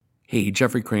Hey,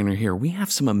 Jeffrey Craner here. We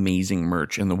have some amazing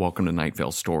merch in the Welcome to Night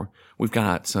Vale store. We've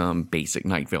got some basic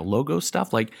Night Vale logo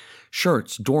stuff like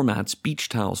shirts, doormats, beach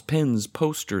towels, pins,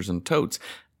 posters, and totes.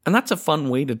 And that's a fun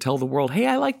way to tell the world, hey,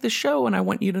 I like the show and I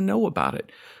want you to know about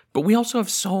it. But we also have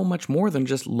so much more than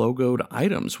just logoed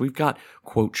items. We've got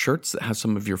quote shirts that have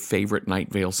some of your favorite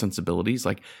Night Vale sensibilities,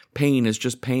 like pain is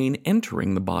just pain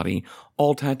entering the body,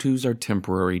 all tattoos are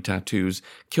temporary tattoos,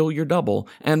 kill your double,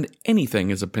 and anything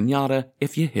is a piñata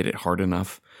if you hit it hard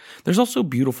enough. There's also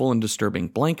beautiful and disturbing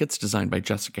blankets designed by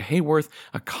Jessica Hayworth,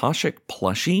 Akashic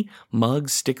plushie,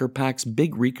 mugs, sticker packs,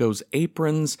 Big Rico's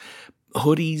aprons,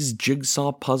 hoodies,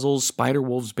 jigsaw puzzles,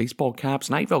 Spider-Wolves baseball caps,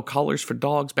 Night Vale collars for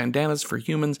dogs, bandanas for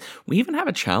humans. We even have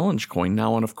a challenge coin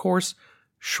now, and of course,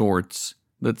 shorts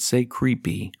that say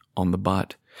creepy on the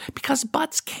butt. Because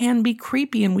butts can be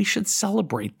creepy, and we should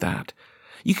celebrate that.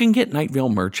 You can get Night Vale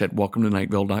merch at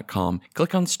welcometonightvale.com.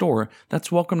 Click on store. That's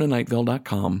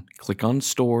welcometonightvale.com. Click on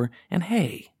store, and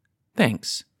hey,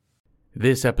 thanks.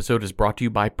 This episode is brought to you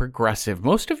by Progressive.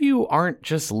 Most of you aren't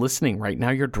just listening right now,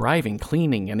 you're driving,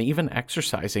 cleaning, and even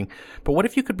exercising. But what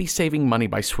if you could be saving money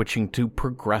by switching to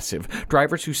Progressive?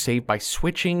 Drivers who save by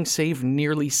switching save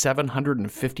nearly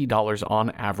 $750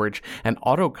 on average, and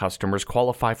auto customers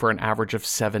qualify for an average of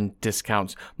 7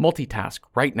 discounts. Multitask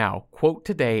right now. Quote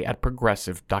today at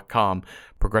Progressive.com.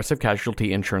 Progressive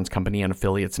Casualty Insurance Company and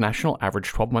affiliates. National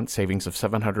average 12-month savings of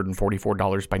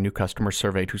 $744 by new customers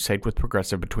surveyed who saved with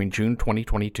Progressive between June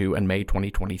 2022 and May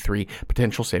 2023.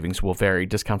 Potential savings will vary.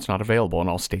 Discounts not available in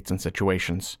all states and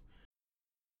situations.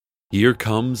 Here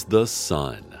comes the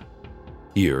sun.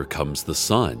 Here comes the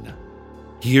sun.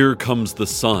 Here comes the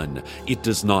sun. It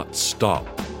does not stop.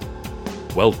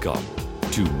 Welcome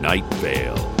to Night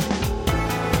Vale.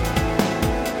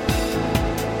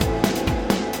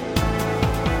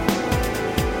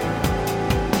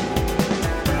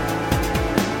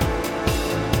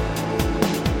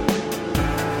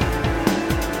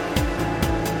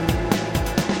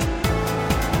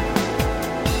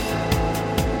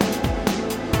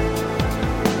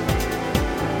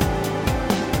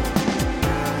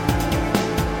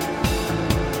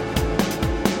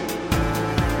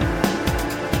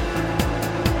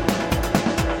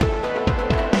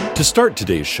 To start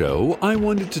today's show, I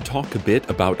wanted to talk a bit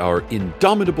about our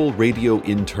indomitable radio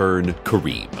intern,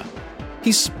 Kareem.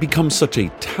 He's become such a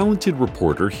talented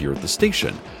reporter here at the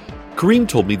station. Kareem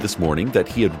told me this morning that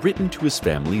he had written to his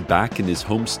family back in his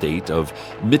home state of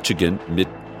Michigan,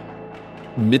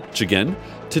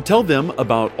 to tell them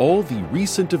about all the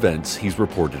recent events he's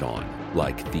reported on,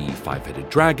 like the five-headed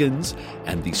dragons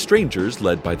and the strangers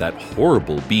led by that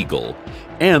horrible beagle,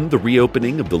 and the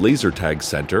reopening of the laser tag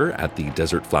center at the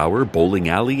Desert Flower Bowling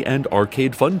Alley and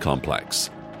Arcade Fun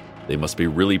Complex. They must be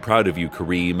really proud of you,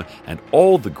 Kareem, and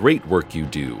all the great work you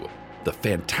do. The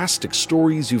fantastic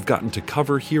stories you've gotten to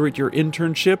cover here at your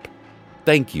internship.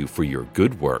 Thank you for your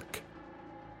good work.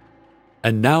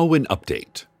 And now an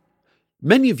update.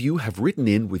 Many of you have written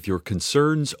in with your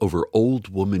concerns over old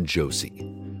woman Josie.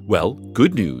 Well,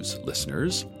 good news,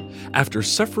 listeners. After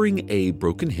suffering a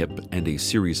broken hip and a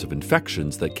series of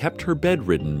infections that kept her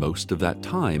bedridden most of that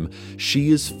time,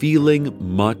 she is feeling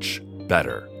much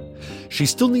better. She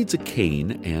still needs a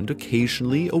cane and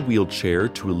occasionally a wheelchair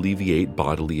to alleviate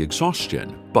bodily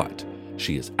exhaustion, but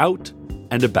she is out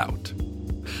and about.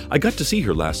 I got to see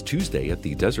her last Tuesday at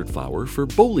the Desert Flower for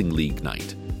bowling league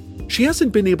night. She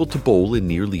hasn't been able to bowl in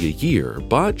nearly a year,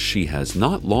 but she has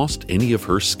not lost any of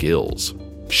her skills.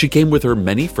 She came with her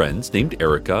many friends named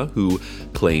Erica, who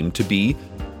claimed to be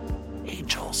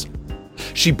angels.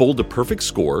 She bowled a perfect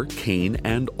score, cane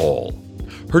and all.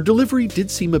 Her delivery did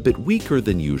seem a bit weaker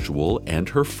than usual, and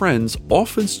her friends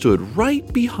often stood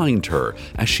right behind her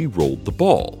as she rolled the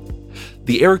ball.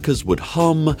 The Ericas would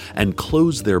hum and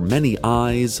close their many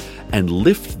eyes and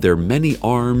lift their many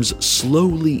arms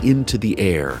slowly into the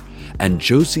air, and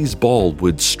Josie's ball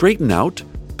would straighten out,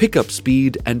 pick up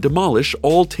speed, and demolish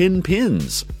all 10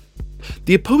 pins.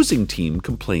 The opposing team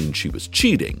complained she was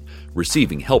cheating,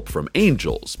 receiving help from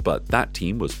angels, but that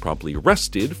team was promptly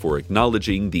arrested for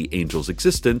acknowledging the angels'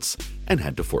 existence and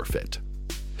had to forfeit.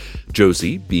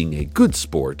 Josie, being a good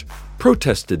sport,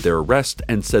 protested their arrest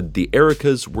and said the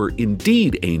Ericas were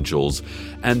indeed angels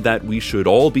and that we should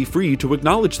all be free to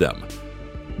acknowledge them.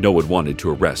 No one wanted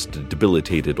to arrest a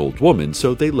debilitated old woman,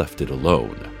 so they left it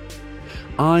alone.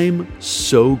 I'm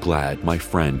so glad my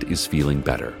friend is feeling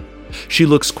better. She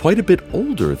looks quite a bit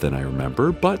older than I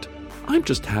remember, but I'm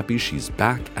just happy she's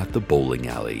back at the bowling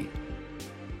alley.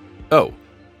 Oh,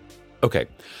 okay.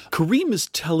 Kareem is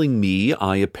telling me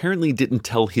I apparently didn't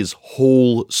tell his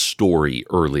whole story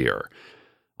earlier.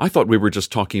 I thought we were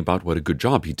just talking about what a good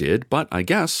job he did, but I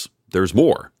guess there's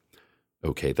more.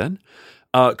 Okay, then.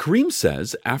 Kareem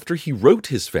says after he wrote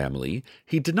his family,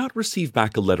 he did not receive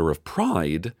back a letter of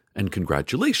pride and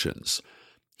congratulations.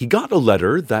 He got a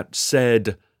letter that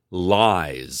said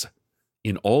lies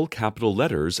in all capital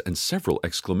letters and several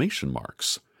exclamation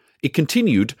marks. It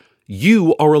continued,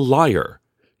 "You are a liar.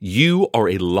 You are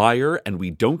a liar, and we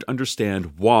don't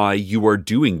understand why you are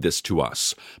doing this to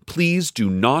us. Please do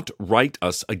not write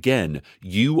us again.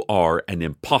 You are an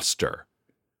imposter."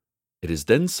 It is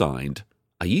then signed,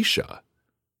 Aisha.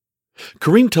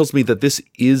 Kareem tells me that this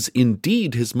is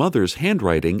indeed his mother's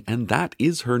handwriting, and that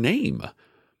is her name.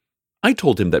 I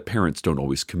told him that parents don't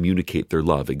always communicate their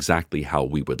love exactly how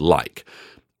we would like.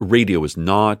 Radio is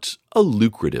not a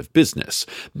lucrative business.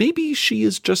 Maybe she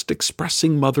is just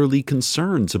expressing motherly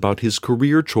concerns about his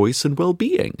career choice and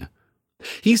well-being.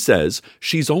 He says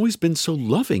she's always been so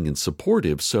loving and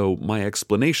supportive, so my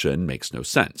explanation makes no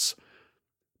sense.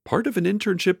 Part of an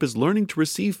internship is learning to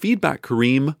receive feedback,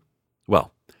 Kareem.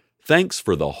 Well, thanks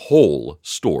for the whole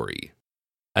story.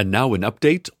 And now an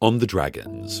update on the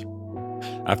dragons.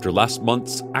 After last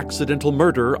month's accidental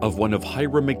murder of one of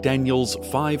Hiram McDaniel's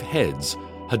 5 heads,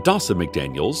 Hadassah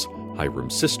McDaniels,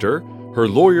 Hiram's sister, her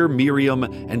lawyer Miriam,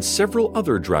 and several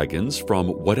other dragons from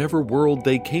whatever world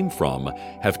they came from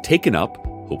have taken up,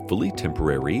 hopefully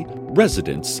temporary,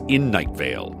 residence in Night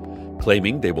Vale,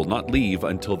 claiming they will not leave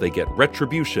until they get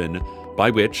retribution, by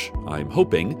which, I'm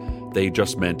hoping, they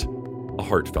just meant a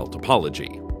heartfelt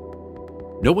apology.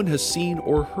 No one has seen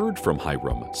or heard from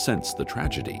Hiram since the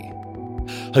tragedy.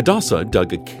 Hadassah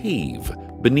dug a cave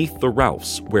beneath the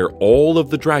Ralphs where all of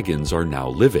the dragons are now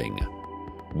living.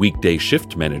 Weekday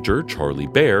shift manager Charlie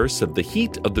Bear said the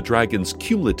heat of the dragons'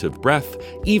 cumulative breath,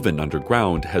 even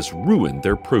underground, has ruined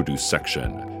their produce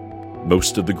section.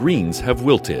 Most of the greens have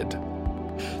wilted.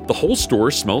 "The whole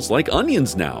store smells like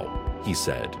onions now," he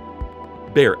said.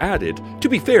 Bear added, "To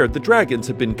be fair, the dragons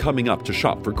have been coming up to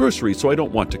shop for groceries, so I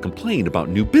don't want to complain about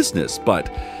new business,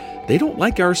 but they don't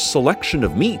like our selection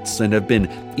of meats and have been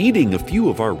eating a few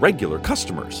of our regular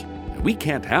customers. We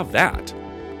can't have that.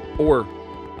 Or,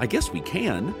 I guess we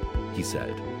can," he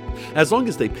said, "as long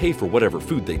as they pay for whatever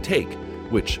food they take,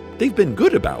 which they've been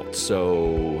good about,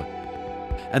 so..."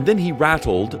 And then he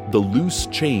rattled the loose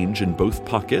change in both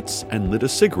pockets and lit a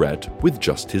cigarette with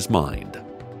just his mind.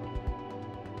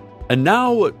 And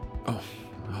now...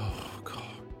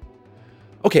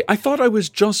 Okay, I thought I was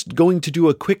just going to do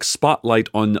a quick spotlight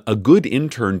on a good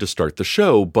intern to start the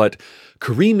show, but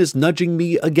Kareem is nudging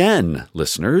me again,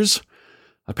 listeners.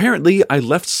 Apparently, I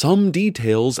left some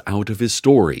details out of his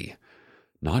story.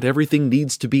 Not everything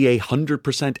needs to be a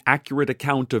 100% accurate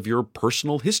account of your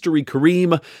personal history,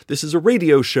 Kareem. This is a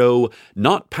radio show,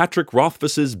 not Patrick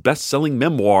Rothfuss's best-selling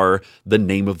memoir, The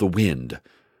Name of the Wind.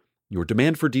 Your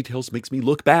demand for details makes me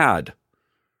look bad.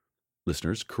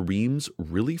 Listeners, Kareem's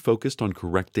really focused on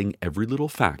correcting every little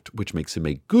fact, which makes him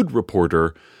a good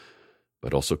reporter,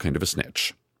 but also kind of a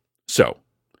snitch. So,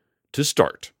 to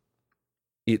start,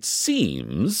 it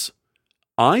seems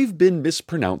I've been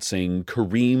mispronouncing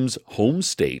Kareem's home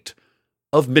state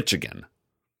of Michigan.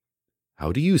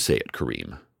 How do you say it,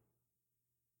 Kareem?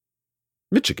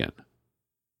 Michigan.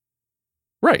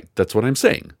 Right, that's what I'm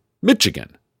saying.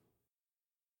 Michigan.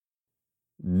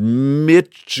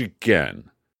 Michigan.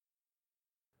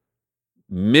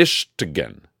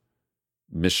 Michigan.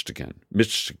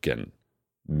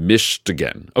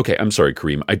 Okay, I'm sorry,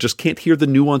 Kareem. I just can't hear the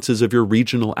nuances of your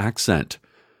regional accent.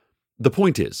 The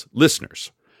point is,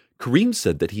 listeners, Kareem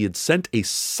said that he had sent a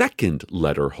second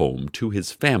letter home to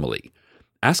his family,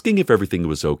 asking if everything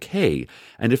was okay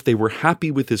and if they were happy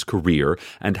with his career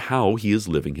and how he is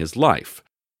living his life.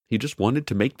 He just wanted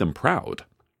to make them proud.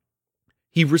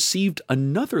 He received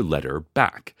another letter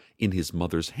back in his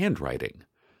mother's handwriting.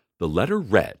 The letter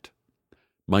read,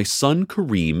 "My son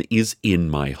Kareem is in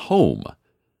my home.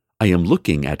 I am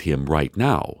looking at him right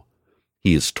now.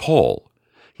 He is tall.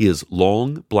 He has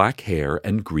long black hair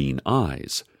and green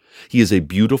eyes. He is a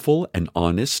beautiful and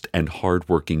honest and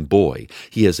hard-working boy.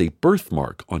 He has a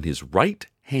birthmark on his right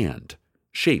hand,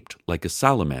 shaped like a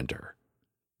salamander.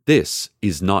 This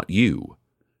is not you.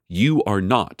 You are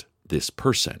not this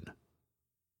person."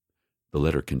 The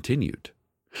letter continued.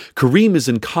 "Kareem is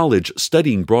in college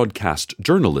studying broadcast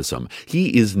journalism.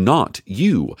 He is not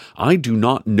you. I do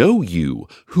not know you.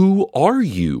 Who are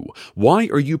you? Why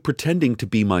are you pretending to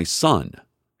be my son?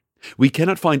 We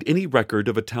cannot find any record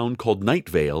of a town called Night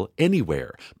Vale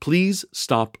anywhere. Please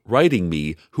stop writing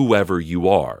me, whoever you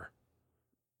are."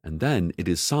 And then it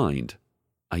is signed,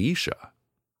 Aisha.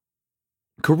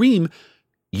 Kareem,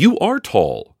 you are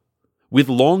tall. With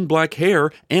long black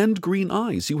hair and green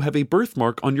eyes, you have a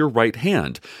birthmark on your right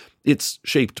hand. It's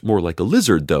shaped more like a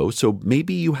lizard, though, so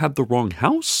maybe you have the wrong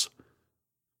house?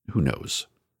 Who knows?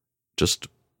 Just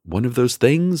one of those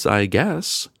things, I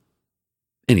guess.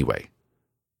 Anyway,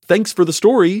 thanks for the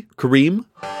story, Kareem.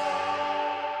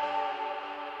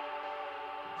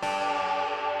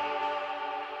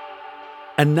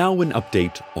 And now an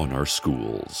update on our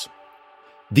schools.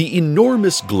 The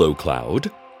enormous Glow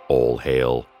Cloud, all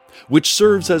hail, which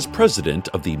serves as president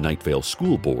of the Night Vale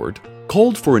School Board,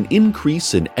 called for an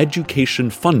increase in education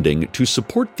funding to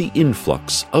support the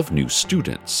influx of new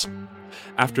students.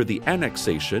 After the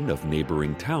annexation of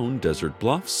neighboring town Desert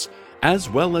Bluffs, as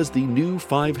well as the new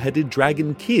Five-Headed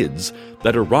Dragon kids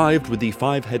that arrived with the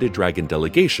Five-Headed Dragon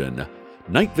delegation,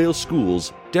 Night Vale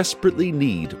schools desperately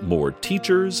need more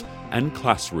teachers and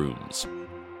classrooms,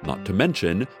 not to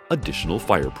mention additional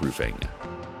fireproofing.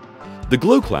 The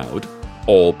Glow Cloud,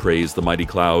 all praise the mighty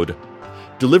cloud,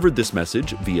 delivered this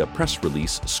message via press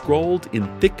release scrawled in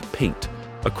thick paint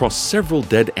across several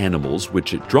dead animals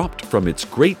which it dropped from its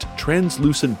great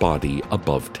translucent body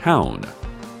above town.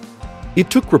 It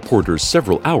took reporters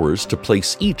several hours to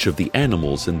place each of the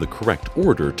animals in the correct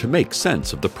order to make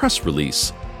sense of the press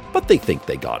release, but they think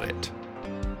they got it.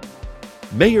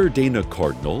 Mayor Dana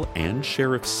Cardinal and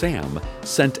Sheriff Sam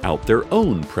sent out their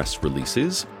own press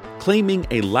releases, claiming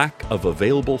a lack of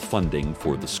available funding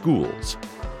for the schools.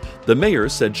 The mayor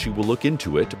said she will look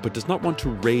into it, but does not want to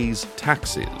raise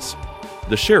taxes.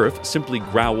 The sheriff simply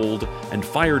growled and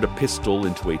fired a pistol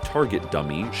into a target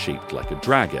dummy shaped like a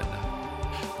dragon.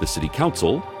 The city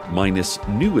council, minus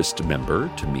newest member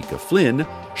Tamika Flynn,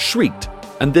 shrieked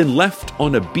and then left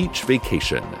on a beach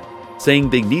vacation, saying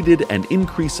they needed an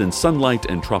increase in sunlight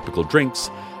and tropical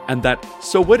drinks, and that,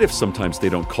 so what if sometimes they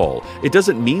don't call? It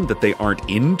doesn't mean that they aren't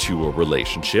into a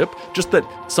relationship, just that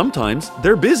sometimes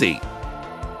they're busy.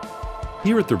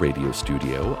 Here at the radio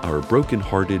studio, our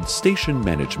broken-hearted station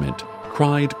management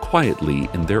cried quietly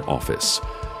in their office,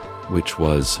 which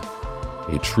was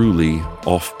a truly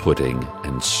off-putting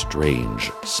and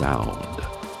strange sound.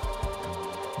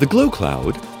 The Glow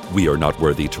Cloud, we are not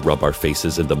worthy to rub our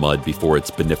faces in the mud before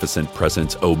its beneficent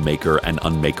presence, O maker and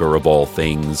unmaker of all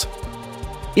things,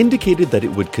 indicated that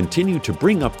it would continue to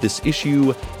bring up this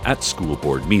issue at school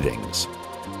board meetings.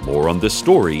 More on this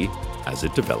story as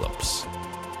it develops.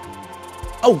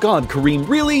 Oh God, Kareem,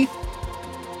 really?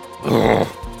 Ugh.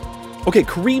 Okay,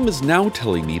 Kareem is now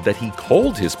telling me that he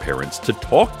called his parents to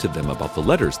talk to them about the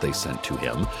letters they sent to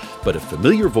him, but a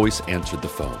familiar voice answered the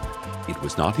phone. It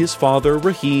was not his father,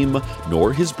 Raheem,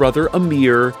 nor his brother,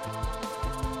 Amir.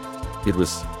 It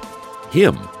was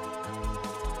him.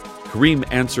 Kareem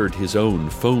answered his own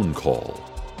phone call.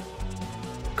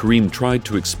 Kareem tried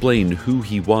to explain who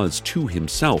he was to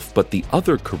himself, but the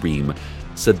other Kareem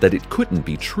said that it couldn't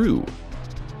be true,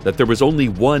 that there was only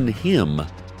one him,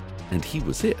 and he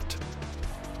was it.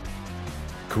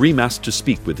 Kareem asked to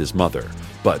speak with his mother,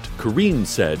 but Kareem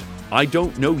said, "I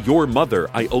don't know your mother,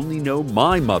 I only know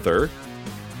my mother,"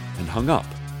 and hung up.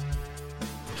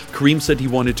 Kareem said he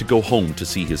wanted to go home to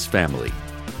see his family.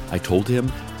 I told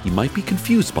him he might be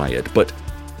confused by it, but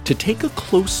to take a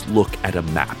close look at a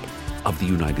map of the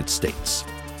United States.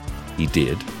 He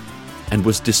did, and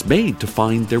was dismayed to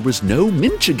find there was no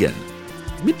Michigan.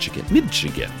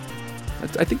 Michigan.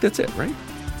 I think that's it, right?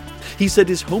 He said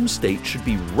his home state should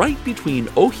be right between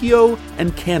Ohio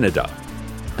and Canada,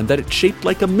 and that it's shaped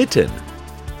like a mitten.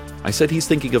 I said he's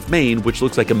thinking of Maine, which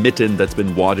looks like a mitten that's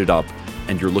been wadded up,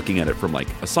 and you're looking at it from like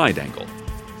a side angle.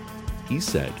 He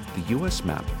said the US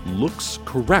map looks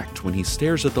correct when he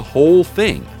stares at the whole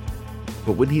thing,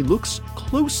 but when he looks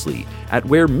closely at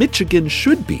where Michigan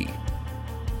should be,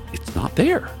 it's not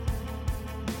there.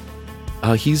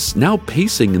 He's now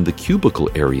pacing in the cubicle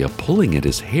area, pulling at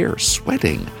his hair,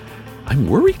 sweating. I'm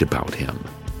worried about him.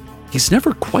 He's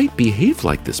never quite behaved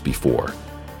like this before.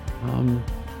 I'm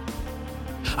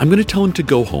going to tell him to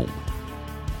go home,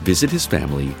 visit his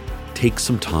family, take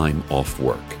some time off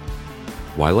work.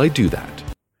 While I do that,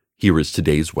 here is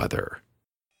today's weather.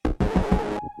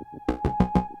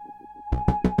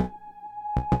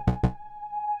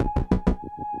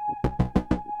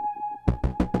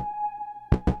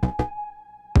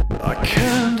 I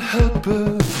can't help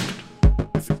it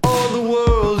if all the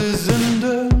world is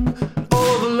ending,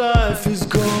 all the life is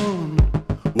gone.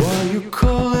 Why are you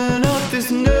calling out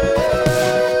this name?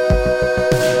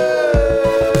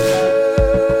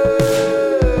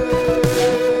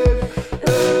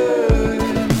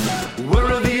 Where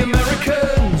are the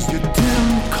Americans? Your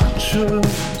dim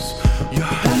conscience, your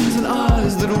hands and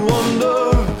eyes that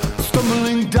wander,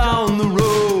 stumbling down the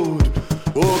road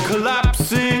or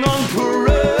collapsing on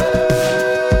parade.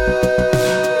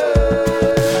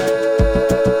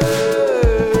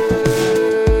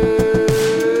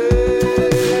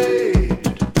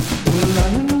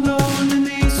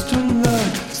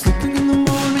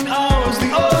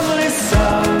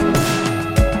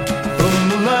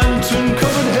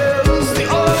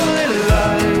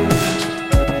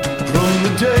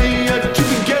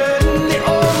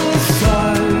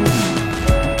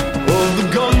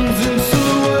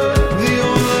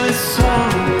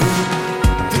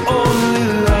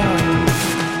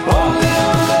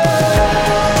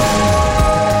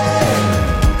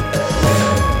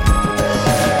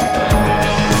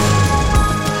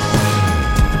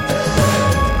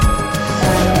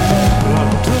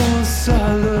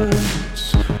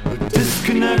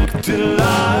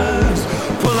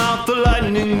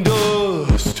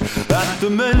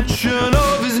 mention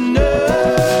of his name.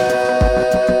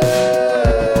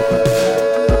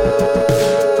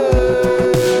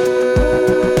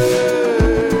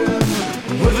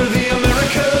 Whether the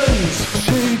Americans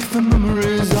take the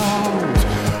memories out,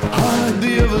 hide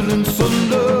the evidence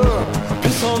under,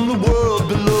 piss on the world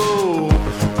below,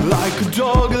 like a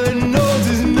dog that knows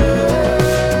his name.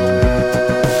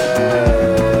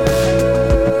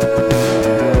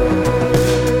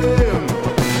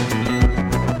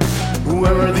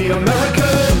 Where are the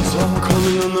Americans? All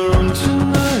coming on their own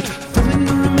tonight, filling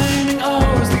the remaining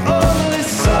hours, the only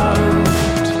sound.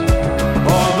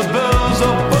 All the bells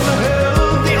up on the hill,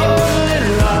 the only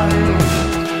light.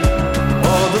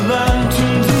 All the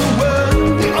lanterns in the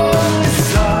wind, the only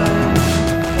sign.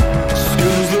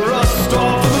 Skims the rust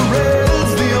off of the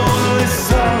rails, the only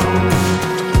sound.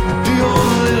 The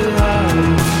only light.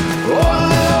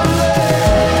 Only.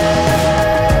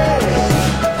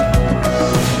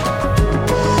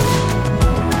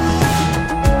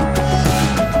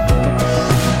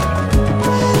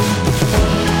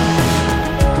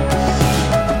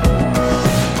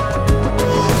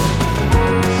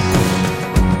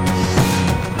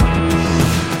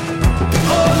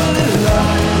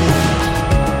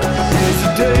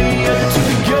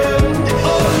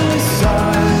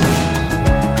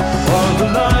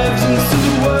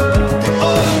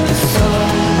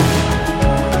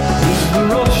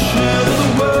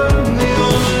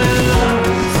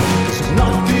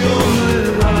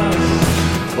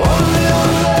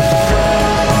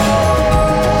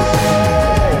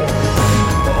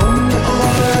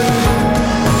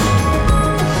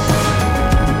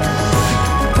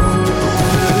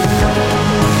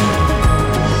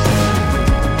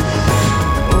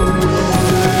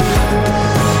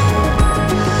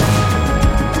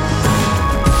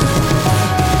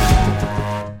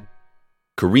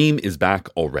 Kareem is back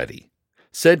already.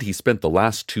 Said he spent the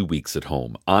last 2 weeks at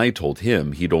home. I told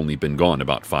him he'd only been gone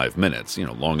about 5 minutes,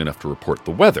 long enough to report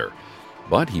the weather.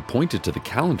 But he pointed to the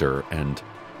calendar and,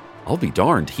 I'll be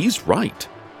darned, he's right.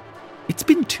 It's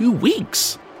been 2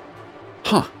 weeks.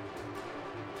 Huh.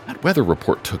 That weather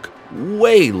report took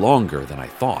way longer than I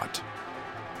thought.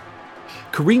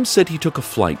 Kareem said he took a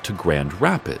flight to Grand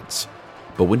Rapids,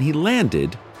 but when he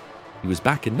landed, he was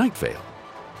back in Night Vale.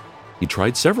 He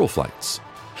tried several flights,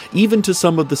 even to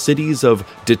some of the cities of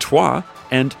Detroit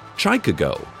and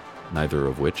Chicago, neither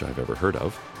of which I've ever heard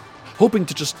of, hoping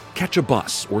to just catch a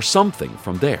bus or something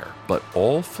from there, but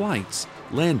all flights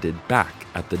landed back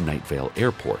at the Night Vale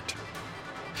airport.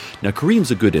 Now,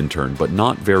 Kareem's a good intern, but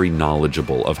not very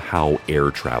knowledgeable of how air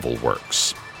travel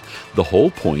works. The whole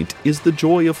point is the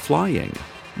joy of flying,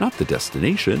 not the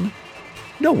destination.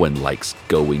 No one likes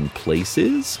going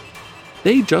places.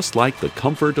 They just like the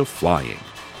comfort of flying.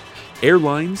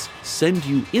 Airlines send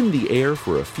you in the air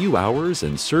for a few hours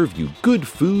and serve you good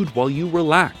food while you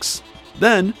relax.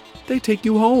 Then they take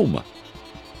you home.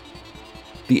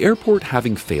 The airport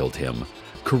having failed him,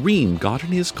 Kareem got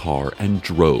in his car and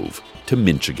drove to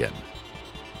Michigan.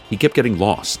 He kept getting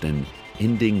lost and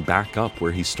ending back up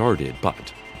where he started,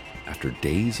 but after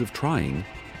days of trying,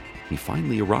 he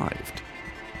finally arrived.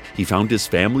 He found his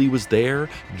family was there,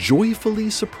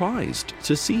 joyfully surprised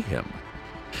to see him.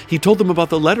 He told them about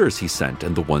the letters he sent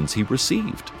and the ones he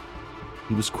received.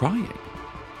 He was crying.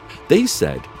 They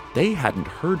said they hadn't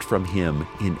heard from him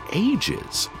in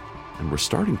ages and were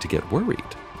starting to get worried.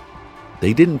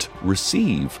 They didn't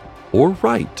receive or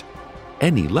write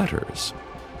any letters.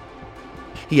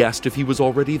 He asked if he was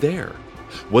already there.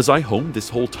 "Was I home this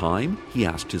whole time?" he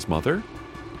asked his mother.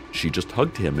 She just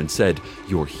hugged him and said,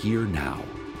 "You're here now."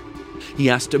 He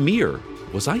asked Amir,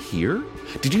 "Was I here?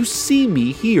 Did you see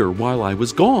me here while I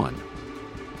was gone?"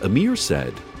 Amir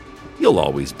said, "You'll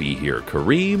always be here,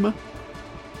 Kareem."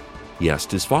 He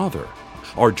asked his father,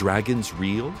 "Are dragons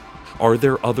real? Are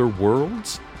there other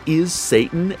worlds? Is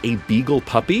Satan a beagle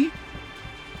puppy?"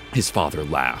 His father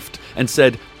laughed and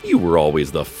said, "You were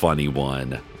always the funny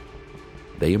one."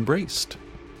 They embraced.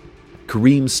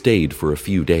 Kareem stayed for a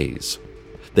few days.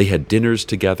 They had dinners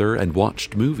together and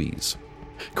watched movies.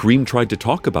 Kareem tried to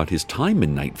talk about his time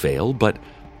in Night Vale, but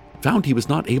found he was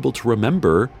not able to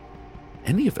remember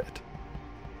any of it.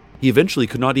 He eventually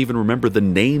could not even remember the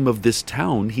name of this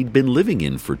town he'd been living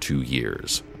in for 2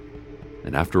 years.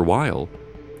 And after a while,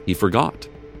 he forgot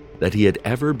that he had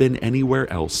ever been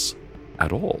anywhere else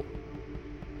at all.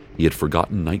 He had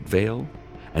forgotten Night Vale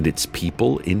and its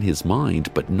people in his mind,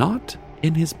 but not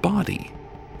in his body.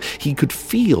 He could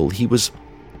feel he was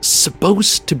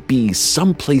supposed to be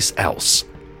someplace else.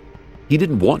 He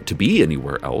didn't want to be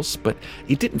anywhere else, but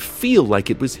it didn't feel like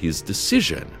it was his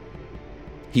decision.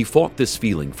 He fought this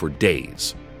feeling for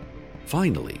days.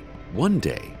 Finally, One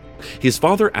day, his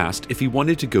father asked if he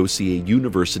wanted to go see a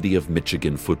University of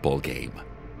Michigan football game.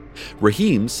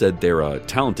 Raheem said they're a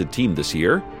talented team this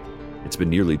year. It's been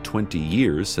nearly 20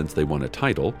 years since they won a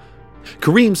title.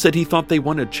 Kareem said he thought they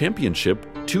won a championship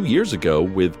 2 years ago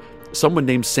with someone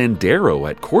named Sandero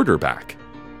at quarterback.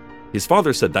 His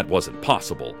father said that wasn't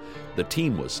possible. The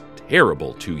team was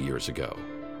terrible 2 years ago.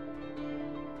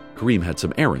 Kareem had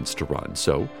some errands to run,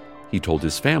 so he told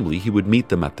his family he would meet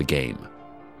them at the game.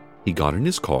 He got in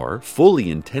his car,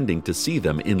 fully intending to see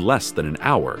them in less than an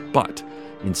hour, but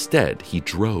instead he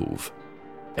drove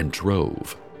and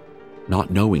drove, not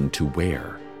knowing to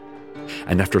where.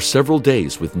 And after several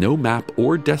days with no map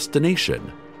or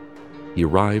destination, he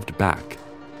arrived back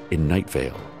in Night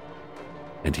Vale,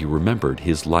 and he remembered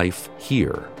his life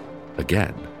here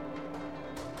again.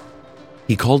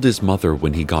 He called his mother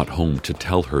when he got home to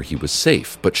tell her he was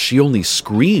safe, but she only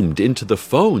screamed into the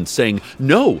phone saying,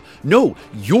 No,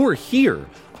 you're here.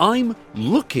 I'm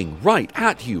looking right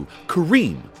at you.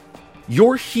 Kareem,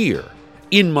 you're here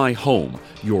in my home.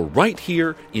 You're right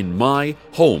here in my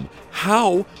home.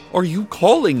 How are you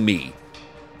calling me?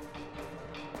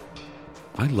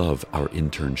 I love our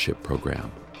internship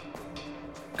program.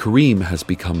 Kareem has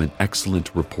become an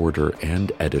excellent reporter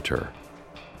and editor.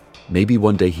 Maybe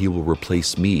one day he will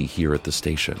replace me here at the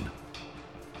station.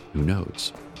 Who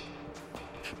knows?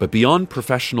 But beyond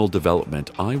professional development,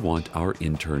 I want our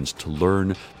interns to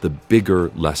learn the bigger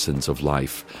lessons of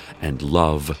life and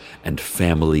love and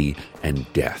family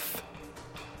and death.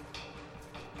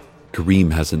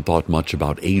 Kareem hasn't thought much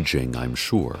about aging, I'm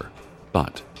sure.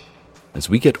 But as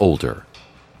we get older,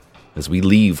 as we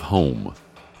leave home,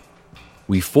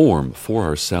 we form for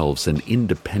ourselves an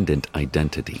independent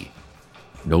identity,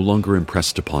 no longer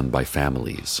impressed upon by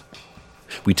families.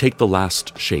 We take the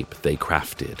last shape they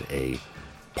crafted, a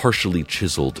partially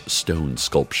chiseled stone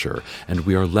sculpture, and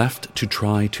we are left to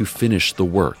try to finish the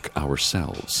work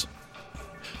ourselves.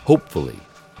 Hopefully,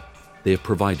 they have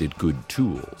provided good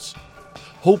tools.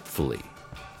 Hopefully,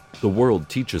 the world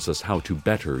teaches us how to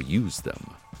better use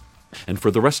them. And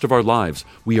for the rest of our lives,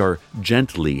 we are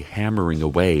gently hammering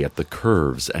away at the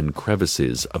curves and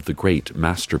crevices of the great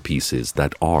masterpieces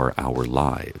that are our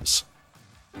lives.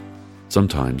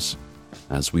 Sometimes,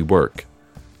 as we work,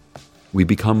 we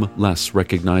become less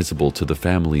recognizable to the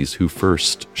families who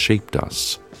first shaped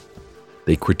us.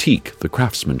 They critique the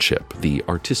craftsmanship, the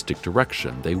artistic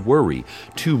direction. They worry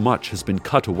too much has been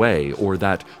cut away, or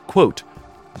that, quote,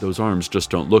 those arms just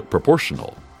don't look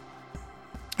proportional.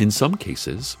 In some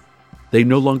cases, they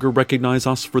no longer recognize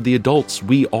us for the adults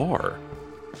we are.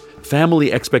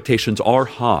 Family expectations are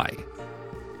high,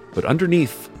 but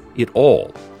underneath it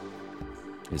all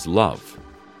is love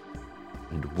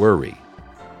and worry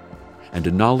and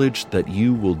a knowledge that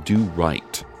you will do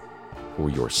right for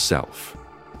yourself.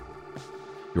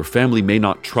 Your family may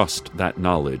not trust that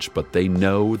knowledge, but they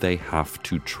know they have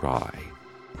to try.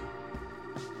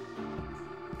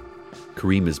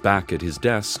 Kareem is back at his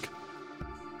desk,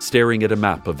 staring at a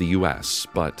map of the U.S.,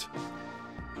 but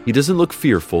he doesn't look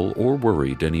fearful or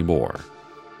worried anymore.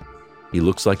 He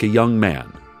looks like a young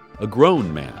man, a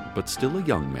grown man, but still a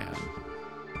young man,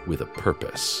 with a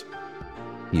purpose.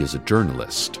 He is a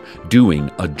journalist, doing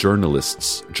a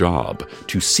journalist's job,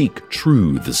 to seek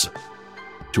truths,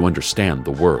 to understand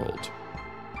the world.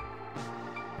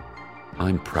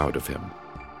 I'm proud of him.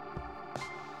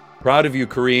 Proud of you,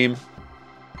 Kareem.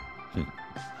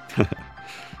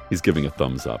 He's giving a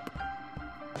thumbs up.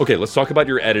 Okay, let's talk about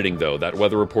your editing, though. That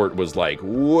weather report was,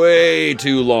 way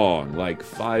too long.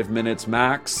 5 minutes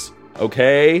max.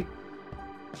 Okay?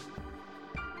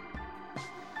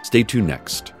 Stay tuned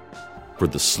next for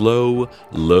the slow,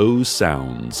 low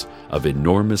sounds of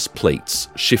enormous plates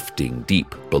shifting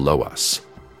deep below us.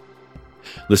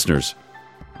 Listeners,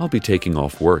 I'll be taking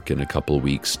off work in a couple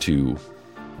weeks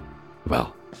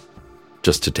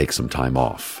just to take some time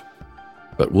off.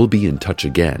 But we'll be in touch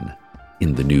again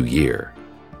in the new year.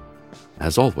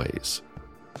 As always,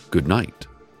 good night,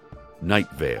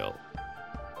 Night Vale.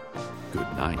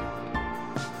 Good night.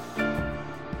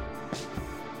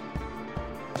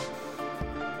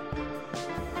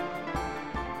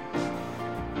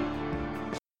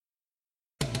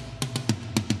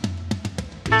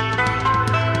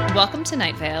 Welcome to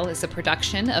Night Vale is a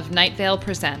production of Night Vale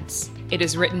Presents. It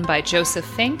is written by Joseph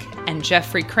Fink and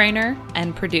Jeffrey Craner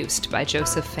and produced by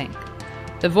Joseph Fink.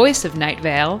 The voice of Night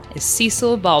Vale is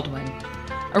Cecil Baldwin.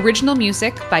 Original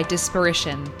music by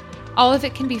Disparition. All of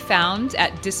it can be found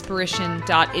at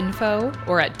disparition.info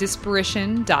or at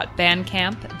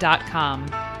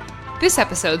disparition.bandcamp.com. This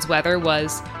episode's weather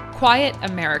was Quiet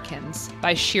Americans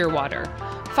by Shearwater.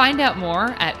 Find out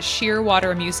more at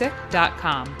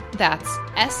shearwatermusic.com. That's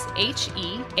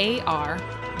SHEAR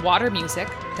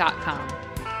watermusic.com.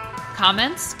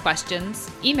 Comments, questions,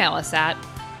 email us at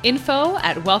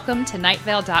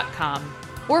info@welcometonightvale.com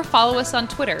or follow us on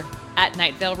Twitter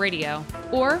 @Nightvale Radio,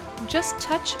 or just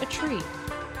touch a tree.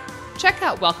 Check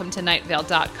out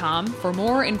welcometonightvale.com for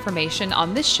more information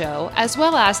on this show, as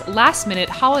well as last-minute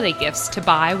holiday gifts to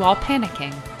buy while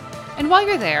panicking. And while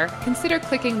you're there, consider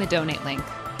clicking the donate link.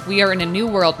 We are in a new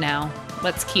world now.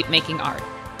 Let's keep making art.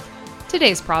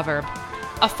 Today's proverb: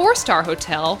 a 4-star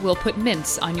hotel will put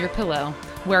mints on your pillow,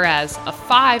 whereas a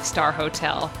 5-star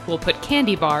hotel will put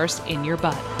candy bars in your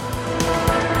butt.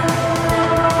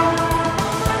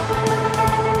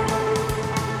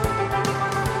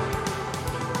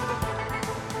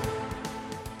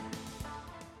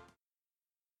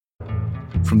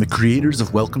 From the creators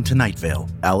of Welcome to Night Vale,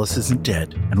 Alice Isn't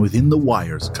Dead, and Within the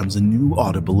Wires comes a new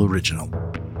Audible original,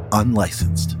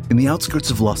 Unlicensed. In the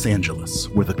outskirts of Los Angeles,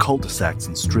 where the cul-de-sacs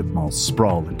and strip malls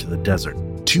sprawl into the desert,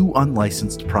 2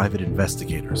 unlicensed private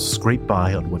investigators scrape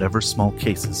by on whatever small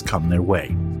cases come their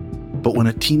way. But when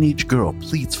a teenage girl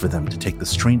pleads for them to take the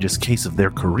strangest case of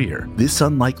their career, this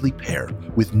unlikely pair,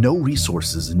 with no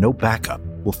resources and no backup,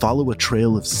 will follow a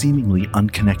trail of seemingly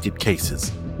unconnected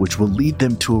cases, which will lead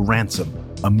them to a ransom,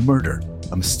 a murder,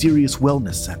 a mysterious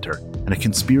wellness center, and a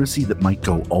conspiracy that might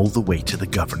go all the way to the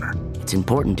governor. It's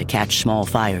important to catch small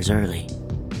fires early.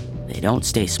 They don't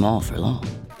stay small for long.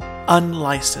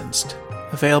 Unlicensed.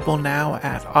 Available now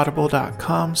at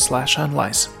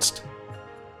audible.com/unlicensed.